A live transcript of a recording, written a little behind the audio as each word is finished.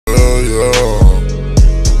Ooh,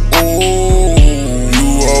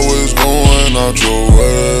 you always going out your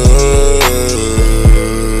way.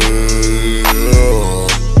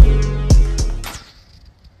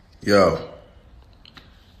 Yo,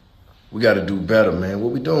 we gotta do better, man.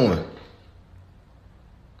 What we doing?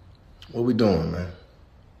 What we doing, man?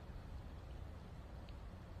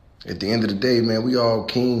 At the end of the day, man, we all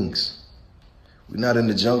kings. We not in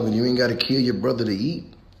the jungle. You ain't gotta kill your brother to eat.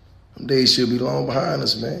 Them days should be long behind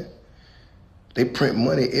us, man. They print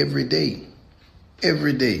money every day.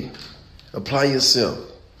 Every day. Apply yourself.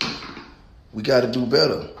 We gotta do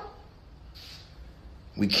better.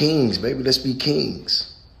 We kings, baby. Let's be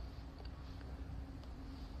kings.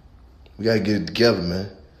 We gotta get it together, man.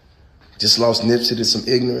 Just lost Nipsey to some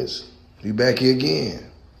ignorance. We back here again.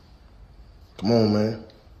 Come on, man.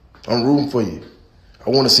 I'm rooting for you. I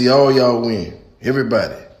want to see all y'all win.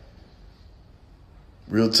 Everybody.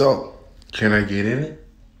 Real talk. Can I get in it?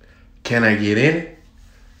 Can I get in it?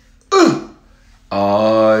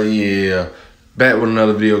 Oh, yeah. Back with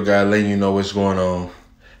another video, guy, letting you know what's going on.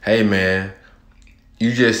 Hey, man.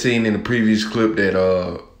 You just seen in the previous clip that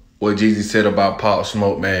what Jeezy said about Pop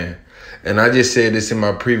Smoke, man. And I just said this in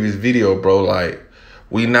my previous video, bro. Like,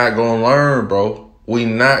 we not gonna learn, bro. We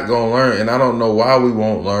not gonna learn. And I don't know why we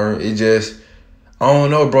won't learn. It just, I don't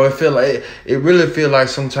know, bro. It really feel like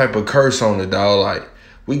some type of curse on the dog. Like,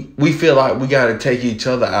 we feel like we gotta take each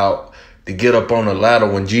other out to get up on the ladder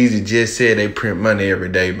when Jeezy just said they print money every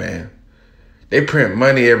day, man. They print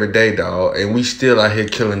money every day, dog. And we still out here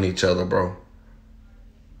killing each other, bro.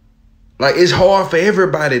 Like, it's hard for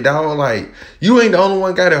everybody, dog. Like, you ain't the only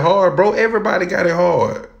one got it hard, bro. Everybody got it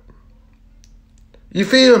hard. You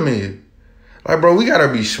feel me? Like, bro, we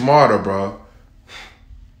gotta be smarter, bro.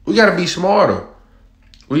 We gotta be smarter.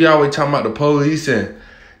 We always talking about the police and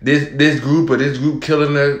this group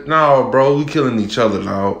killing us. No, bro, we killing each other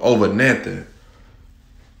now over nothing.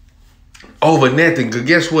 Over nothing. Cause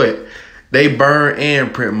guess what? They burn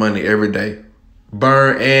and print money every day.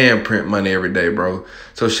 Burn and print money every day, bro.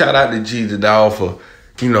 So shout out to Jeezy, dog, for,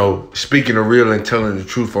 you know, speaking the real and telling the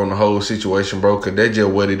truth on the whole situation, bro. Cause that's just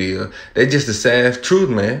what it is. That's just the sad truth,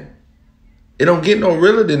 man. It don't get no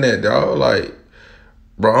realer than that, dog. Like,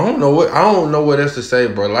 bro, I don't know what else to say,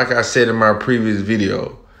 bro. Like I said in my previous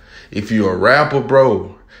video, if you a rapper,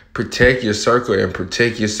 bro, protect your circle and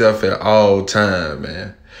protect yourself at all time,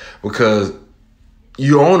 man. Because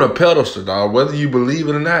you on a pedestal, dog. Whether you believe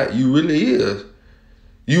it or not, you really is.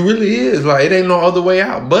 You really is. Like, it ain't no other way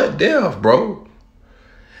out but death, bro.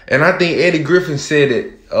 And I think Eddie Griffin said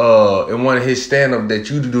it in one of his stand-up that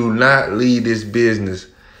you do not leave this business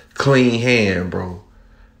clean hand, bro.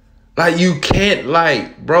 Like, you can't,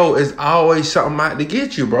 like, bro, it's always something out to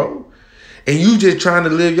get you, bro. And you just trying to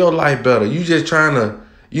live your life better. You just trying to,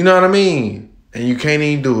 you know what I mean? And you can't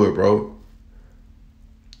even do it, bro.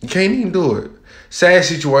 You can't even do it. Sad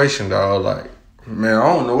situation, dog. Like, man,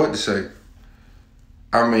 I don't know what to say.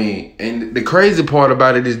 I mean, and the crazy part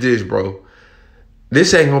about it is this, bro.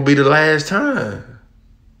 This ain't gonna be the last time.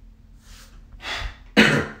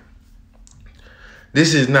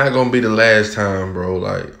 This is not gonna be the last time, bro.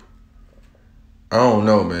 Like, I don't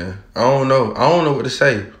know, man. I don't know. I don't know what to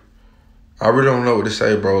say. I really don't know what to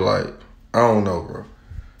say, bro. Like, I don't know, bro.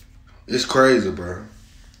 It's crazy, bro.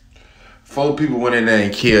 4 people went in there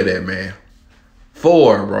and killed that man.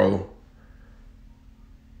 4, bro.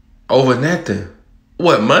 Over nothing.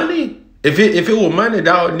 What, money? If it was money,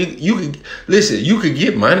 dog, you could listen. You could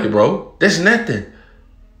get money, bro. That's nothing.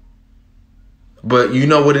 But you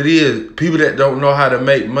know what it is? People that don't know how to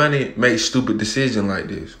make money make stupid decisions like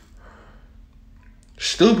this.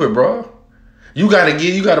 Stupid, bro. You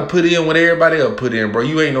gotta put in what everybody else put in, bro.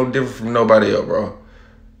 You ain't no different from nobody else, bro.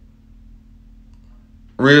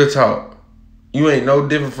 Real talk. You ain't no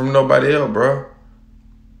different from nobody else, bro.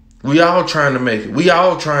 We all trying to make it. We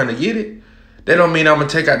all trying to get it. That don't mean I'm gonna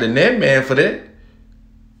take out the net man for that.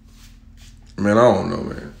 Man, I don't know,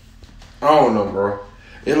 man. I don't know, bro.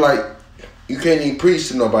 It's like you can't even preach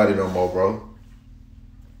to nobody no more, bro.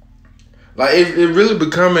 Like, it really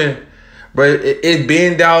becoming, bro, it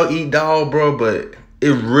been dog, eat dog, bro, but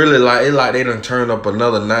it really like they done turned up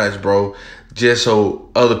another notch, bro, just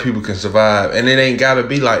so other people can survive. And it ain't gotta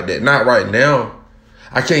be like that. Not right now.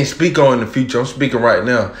 I can't speak on in the future. I'm speaking right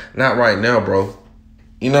now. Not right now, bro.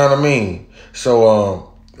 You know what I mean?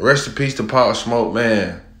 So, rest in peace to Pop Smoke,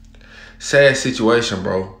 man. Sad situation,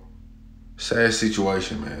 bro. Sad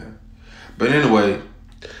situation, man. But anyway,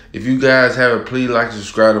 if you guys haven't, please like and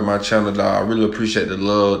subscribe to my channel, dog. I really appreciate the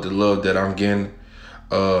love that I'm getting.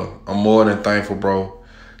 I'm more than thankful, bro.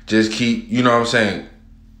 Just keep, you know what I'm saying?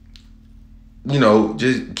 you know,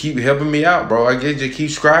 just keep helping me out, bro. I guess just keep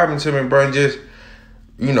subscribing to me, bro, and just,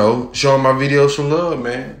 you know, showing my videos some love,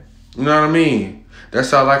 man. You know what I mean?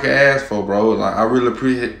 That's all I can ask for, bro. Like, I really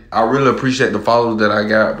appreciate the followers that I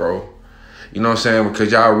got, bro. You know what I'm saying?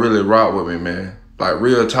 Because y'all really rock with me, man. Like,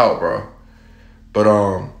 real talk, bro. But,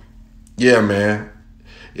 yeah, man.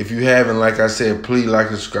 If you haven't, like I said, please like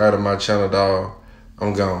and subscribe to my channel, dog.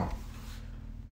 I'm gone.